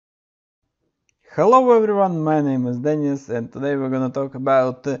Hello everyone, my name is Dennis and today we're gonna talk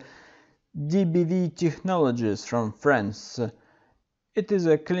about DBV Technologies from France. It is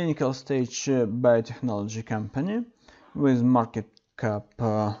a clinical stage biotechnology company with market cap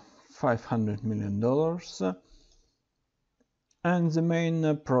 $500 million, and the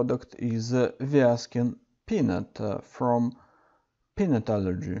main product is Viaskin peanut from peanut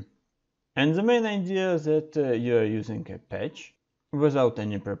allergy. And the main idea is that you are using a patch without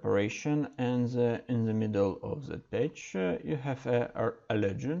any preparation, and in the middle of that patch you have an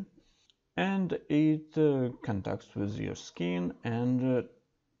allergen, and it contacts with your skin, and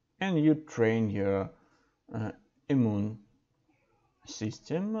you train your immune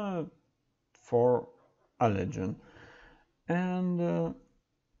system for allergen, and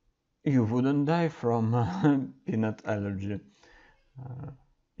you wouldn't die from peanut allergy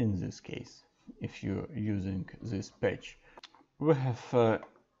in this case if you're using this patch. We have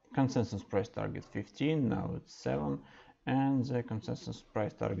consensus price target 15, now it's 7, and the consensus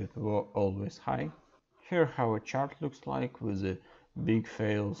price target was always high. Here how a chart looks like with the big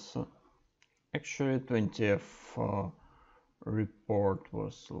fails. Actually 20th report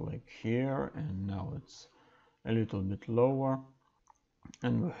was like here, and now it's a little bit lower,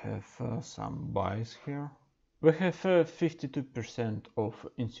 and we have some buys here. We have 52% of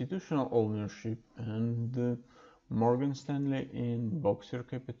institutional ownership, and Morgan Stanley in Boxer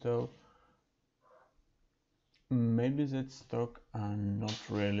Capital. Maybe that stock are not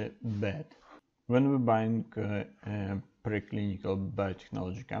really bad. When we're buying a preclinical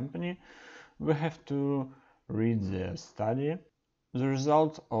biotechnology company, we have to read their study. The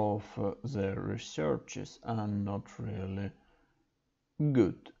results of their researches are not really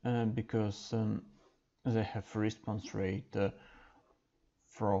good because they have response rate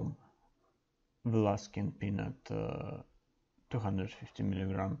from Viaskin peanut 250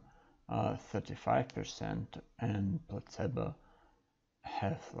 milligram 35%, and placebo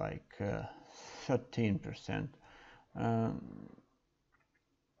have like 13%.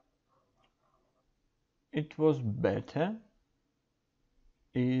 It was better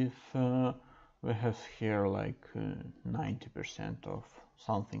if we have here like 90% of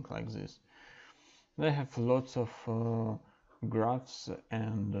something like this. They have lots of graphs,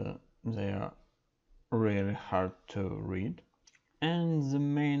 and they are really hard to read. And the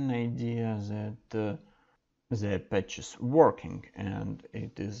main idea that the patch is working, and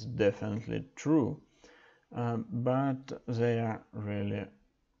it is definitely true, but they are really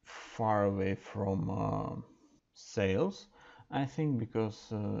far away from sales, I think, because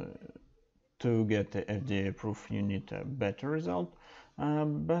to get the FDA approved you need a better result,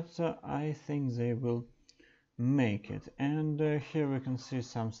 but I think they will make it. And here we can see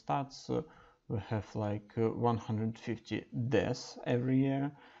some stats. We have like 150 deaths every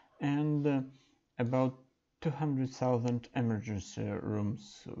year, and about 200,000 emergency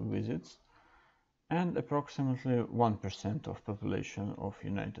rooms visits, and approximately 1% of population of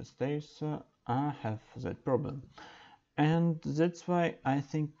United States have that problem. And that's why I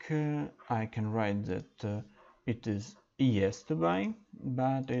think I can write that it is yes to buy,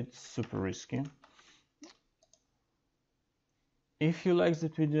 but it's super risky. If you like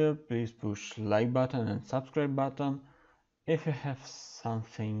that video, please push like button and subscribe button. If you have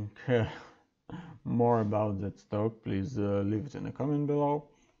something more about that stock, please leave it in a comment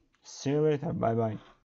below. See you later, bye bye.